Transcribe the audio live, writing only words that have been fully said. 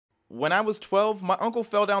When I was 12, my uncle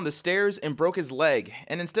fell down the stairs and broke his leg,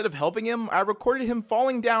 and instead of helping him, I recorded him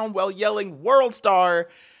falling down while yelling "World Star"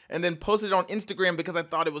 and then posted it on Instagram because I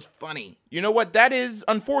thought it was funny. You know what, that is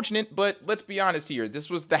unfortunate, but let's be honest here. This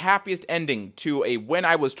was the happiest ending to a when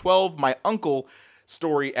I was 12, my uncle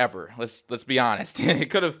story ever. Let's be honest. It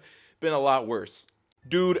could have been a lot worse.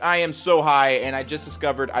 Dude, I am so high, and I just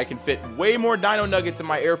discovered I can fit way more dino nuggets in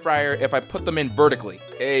my air fryer if I put them in vertically.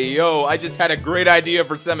 Hey, yo, I just had a great idea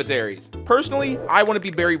for cemeteries. Personally, I want to be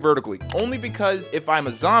buried vertically, only because if I'm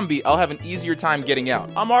a zombie, I'll have an easier time getting out.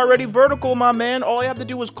 I'm already vertical, my man. All I have to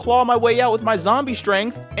do is claw my way out with my zombie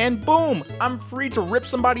strength, and boom, I'm free to rip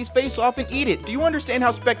somebody's face off and eat it. Do you understand how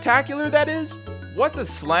spectacular that is? What's a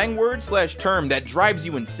slang word / term that drives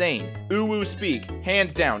you insane? Uwu speak,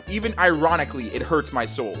 hands down. Even ironically, it hurts my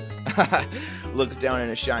soul. Looks down in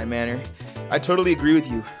a shy manner. I totally agree with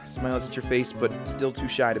you. Smiles at your face, but still too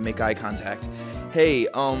shy to make eye contact. Hey,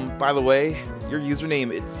 by the way, your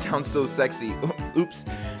username, it sounds so sexy. Oops,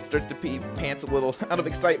 starts to pee pants a little out of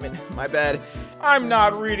excitement. My bad. I'm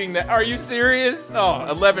not reading that. Are you serious? Oh,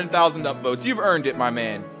 11,000 upvotes. You've earned it, my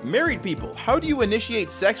man. Married people, how do you initiate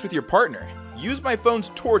sex with your partner? Use my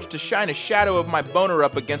phone's torch to shine a shadow of my boner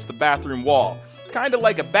up against the bathroom wall. Kinda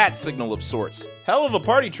like a bat signal of sorts. Hell of a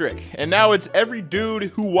party trick. And now it's every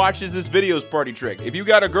dude who watches this video's party trick. If you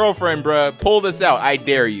got a girlfriend, bruh, pull this out. I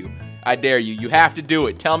dare you. I dare you. You have to do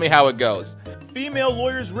it. Tell me how it goes. Female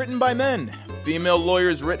lawyers written by men. Female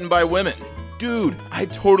lawyers written by women. Dude, I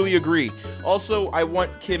totally agree. Also, I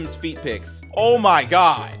want Kim's feet pics. Oh my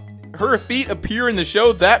god. Her feet appear in the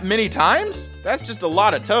show that many times? That's just a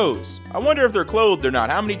lot of toes. I wonder if they're clothed or not.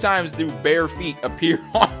 How many times do bare feet appear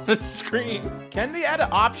on the screen? Can they add an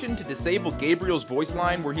option to disable Gabriel's voice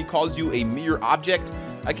line where he calls you a mere object?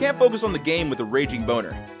 I can't focus on the game with a raging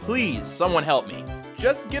boner. Please, someone help me.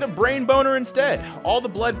 Just get a brain boner instead. All the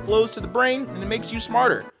blood flows to the brain and it makes you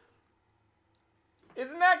smarter.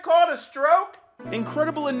 Isn't that called a stroke?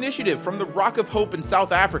 Incredible initiative from the Rock of Hope in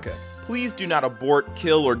South Africa. Please do not abort,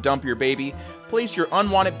 kill, or dump your baby. Place your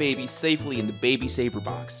unwanted baby safely in the baby saver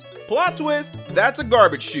box. Plot twist, that's a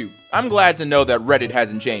garbage chute. I'm glad to know that Reddit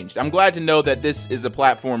hasn't changed. I'm glad to know that this is a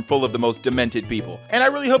platform full of the most demented people. And I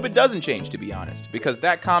really hope it doesn't change, to be honest, because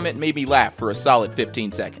that comment made me laugh for a solid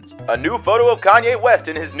 15 seconds. A new photo of Kanye West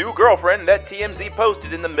and his new girlfriend that TMZ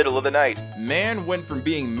posted in the middle of the night. Man went from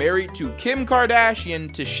being married to Kim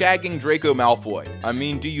Kardashian to shagging Draco Malfoy. I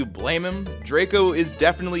mean, do you blame him? Draco is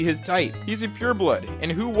definitely his type. He's a pureblood, and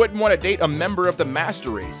who wouldn't want to date a member of the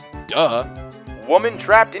master race? Duh. Woman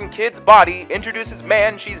trapped in kid's body introduces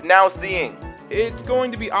man she's now seeing. It's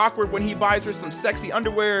going to be awkward when he buys her some sexy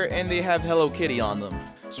underwear and they have Hello Kitty on them.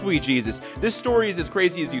 Sweet Jesus, this story is as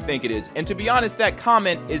crazy as you think it is, and to be honest, that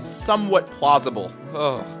comment is somewhat plausible.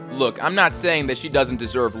 Ugh. Look, I'm not saying that she doesn't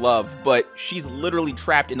deserve love, but she's literally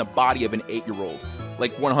trapped in a body of an 8-year-old,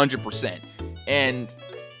 like 100%. And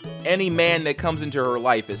any man that comes into her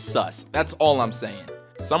life is sus. That's all I'm saying.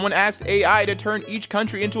 Someone asked AI to turn each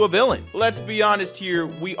country into a villain. Let's be honest here,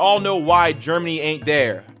 we all know why Germany ain't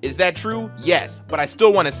there. Is that true? Yes, but I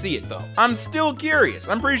still want to see it though. I'm still curious.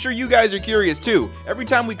 I'm pretty sure you guys are curious too. Every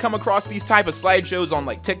time we come across these type of slideshows on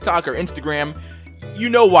like TikTok or Instagram, you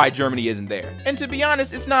know why Germany isn't there. And to be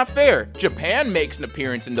honest, it's not fair. Japan makes an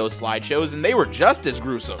appearance in those slideshows and they were just as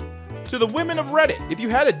gruesome. To the women of Reddit, if you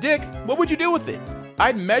had a dick, what would you do with it?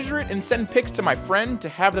 I'd measure it and send pics to my friend to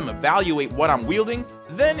have them evaluate what I'm wielding,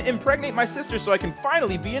 then impregnate my sister so I can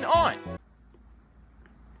finally be an aunt.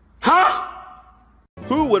 Huh?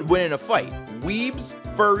 Who would win in a fight? Weebs,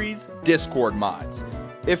 furries, Discord mods.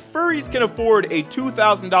 If furries can afford a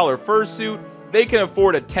 $2,000 fursuit, they can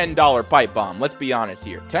afford a $10 pipe bomb. Let's be honest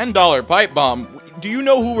here. $10 pipe bomb? Do you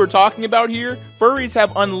know who we're talking about here? Furries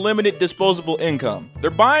have unlimited disposable income. They're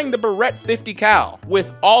buying the Barrett 50 cal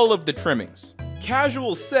with all of the trimmings.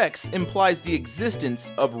 Casual sex implies the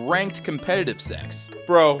existence of ranked competitive sex.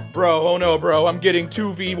 Bro, oh no bro, I'm getting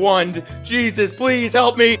 2v1'd. Jesus, please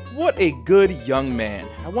help me. What a good young man.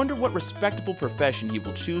 I wonder what respectable profession he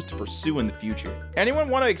will choose to pursue in the future. Anyone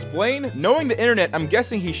want to explain? Knowing the internet, I'm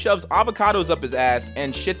guessing he shoves avocados up his ass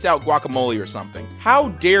and shits out guacamole or something. How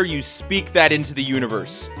dare you speak that into the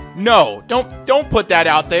universe? No, don't put that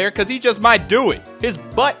out there, cause he just might do it. His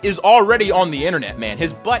butt is already on the internet, man.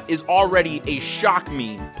 His butt is already a shock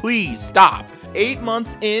meme. Please stop. 8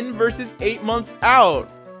 months in versus 8 months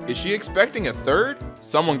out. Is she expecting a third?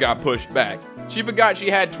 Someone got pushed back. She forgot she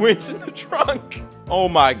had twins in the trunk. Oh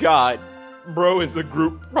my god. Bro is a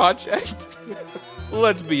group project.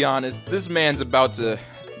 Let's be honest, this man's about to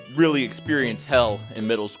really experience hell in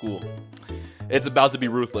middle school. It's about to be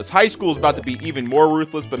ruthless. High school is about to be even more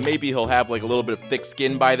ruthless, but maybe he'll have like a little bit of thick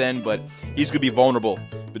skin by then, but he's gonna be vulnerable.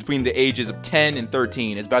 Between the ages of 10 and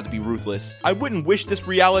 13, it's about to be ruthless. I wouldn't wish this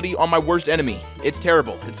reality on my worst enemy. It's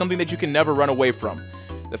terrible. It's something that you can never run away from.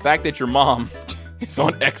 The fact that your mom is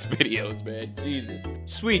on X videos, man. Jesus.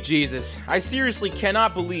 Sweet Jesus. I seriously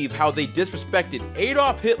cannot believe how they disrespected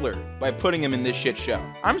Adolf Hitler by putting him in this shit show.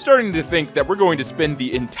 I'm starting to think that we're going to spend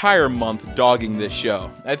the entire month dogging this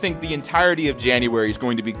show. I think the entirety of January is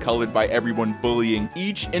going to be colored by everyone bullying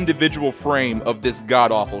each individual frame of this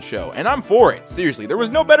god-awful show. And I'm for it. Seriously, there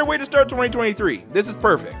was no better way to start 2023. This is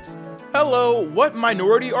perfect. Hello, what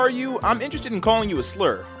minority are you? I'm interested in calling you a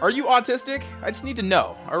slur. Are you autistic? I just need to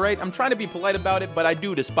know, alright? I'm trying to be polite about it, but I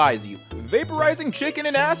do despise you. Vaporizing chicken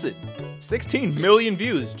in acid. 16 million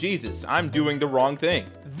views. Jesus, I'm doing the wrong thing.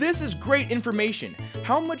 This is great information.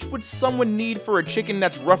 How much would someone need for a chicken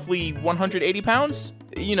that's roughly 180 pounds?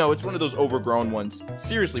 You know, it's one of those overgrown ones.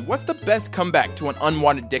 Seriously, what's the best comeback to an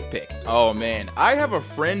unwanted dick pic? Oh man, I have a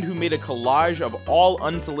friend who made a collage of all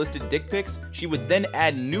unsolicited dick pics. She would then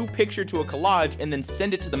add new picture to a collage and then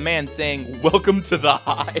send it to the man saying, "Welcome to the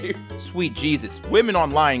hive." Sweet Jesus, women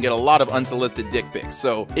online get a lot of unsolicited dick pics,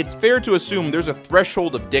 so it's fair to assume there's a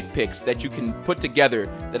threshold of dick pics that you can put together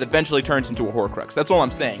that eventually turns into a horcrux. That's all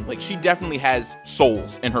I'm saying. Like, she definitely has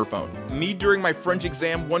souls in her phone. Me during my French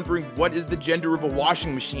exam wondering what is the gender of a washing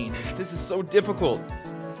machine. This is so difficult.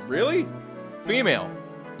 Really? Female.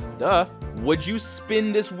 Duh. Would you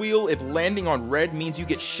spin this wheel if landing on red means you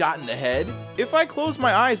get shot in the head? If I close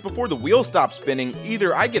my eyes before the wheel stops spinning,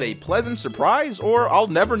 either I get a pleasant surprise or I'll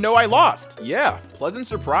never know I lost. Yeah, pleasant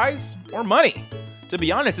surprise or money. To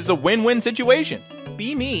be honest, it's a win-win situation.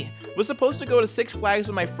 Be me. Was supposed to go to Six Flags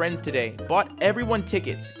with my friends today. Bought everyone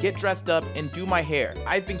tickets, get dressed up, and do my hair.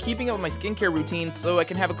 I've been keeping up with my skincare routine so I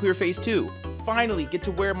can have a clear face too. Finally get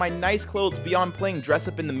to wear my nice clothes beyond playing dress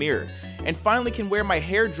up in the mirror. And finally can wear my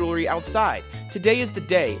hair jewelry outside. Today is the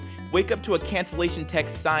day. Wake up to a cancellation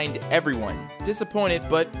text signed everyone. Disappointed,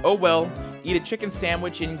 but oh well. Eat a chicken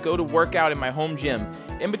sandwich and go to work out in my home gym.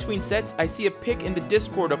 In between sets, I see a pic in the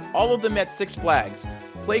Discord of all of them at Six Flags.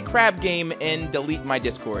 Play crab game and delete my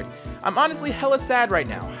Discord. I'm honestly hella sad right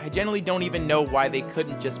now. I genuinely don't even know why they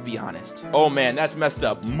couldn't just be honest. Oh man, that's messed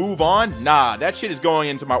up. Move on? Nah, that shit is going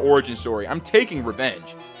into my origin story. I'm taking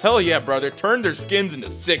revenge. Hell yeah, brother. Turn their skins into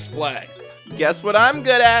Six Flags. Guess what I'm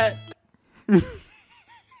good at?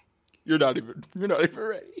 You're not even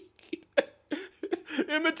ready.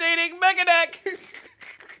 Imitating Megadeth.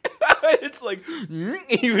 It's like,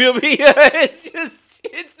 you feel me?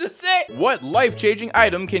 It's the same. What life-changing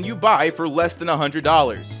item can you buy for less than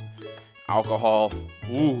 $100? Alcohol.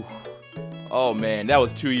 Ooh. Oh man, that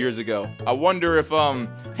was 2 years ago. I wonder if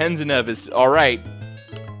Henzenev is alright.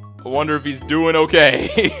 I wonder if he's doing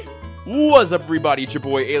okay. What's up, everybody? It's your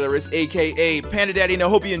boy Ailurus, aka Panda Daddy, and I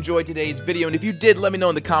hope you enjoyed today's video. And if you did, let me know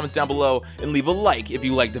in the comments down below and leave a like if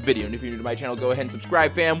you liked the video. And if you're new to my channel, go ahead and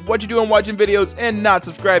subscribe, fam. What you doing watching videos and not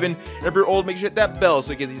subscribing? And if you're old, make sure to hit that bell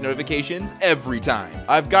so you get these notifications every time.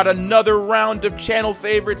 I've got another round of channel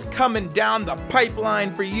favorites coming down the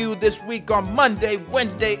pipeline for you this week on Monday,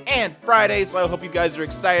 Wednesday, and Friday. So I hope you guys are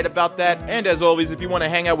excited about that. And as always, if you want to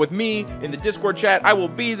hang out with me in the Discord chat, I will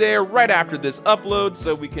be there right after this upload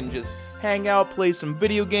so we can just hang out, play some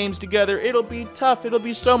video games together. It'll be tough. It'll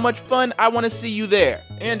be so much fun. I want to see you there.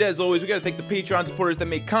 And as always, we got to thank the Patreon supporters that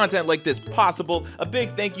make content like this possible. A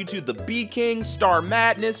big thank you to the B King, Star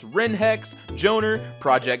Madness, Renhex, Joner,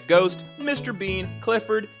 Project Ghost, Mr. Bean,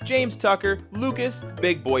 Clifford, James Tucker, Lucas,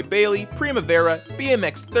 Big Boy Bailey, Primavera,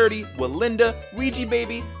 BMX30, Walinda, Ouija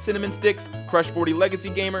Baby, Cinnamon Sticks, Crush 40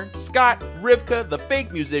 Legacy Gamer, Scott, Rivka, The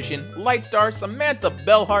Fake Musician, Lightstar, Samantha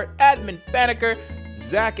Bellhart, Admin Faneker,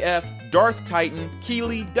 Zach F, Darth Titan,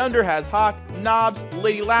 Keely, Dunder Has Hawk, Knobs,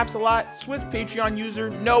 Lady Laughs a Lot, Swiss Patreon user,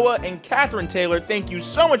 Noah, and Catherine Taylor. Thank you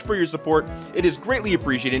so much for your support. It is greatly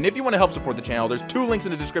appreciated. And if you want to help support the channel, there's 2 links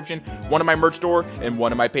in the description, one in my merch store and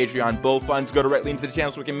one in my Patreon. Both funds go directly into the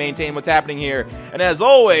channel so we can maintain what's happening here. And as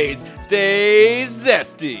always, stay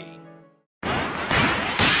zesty.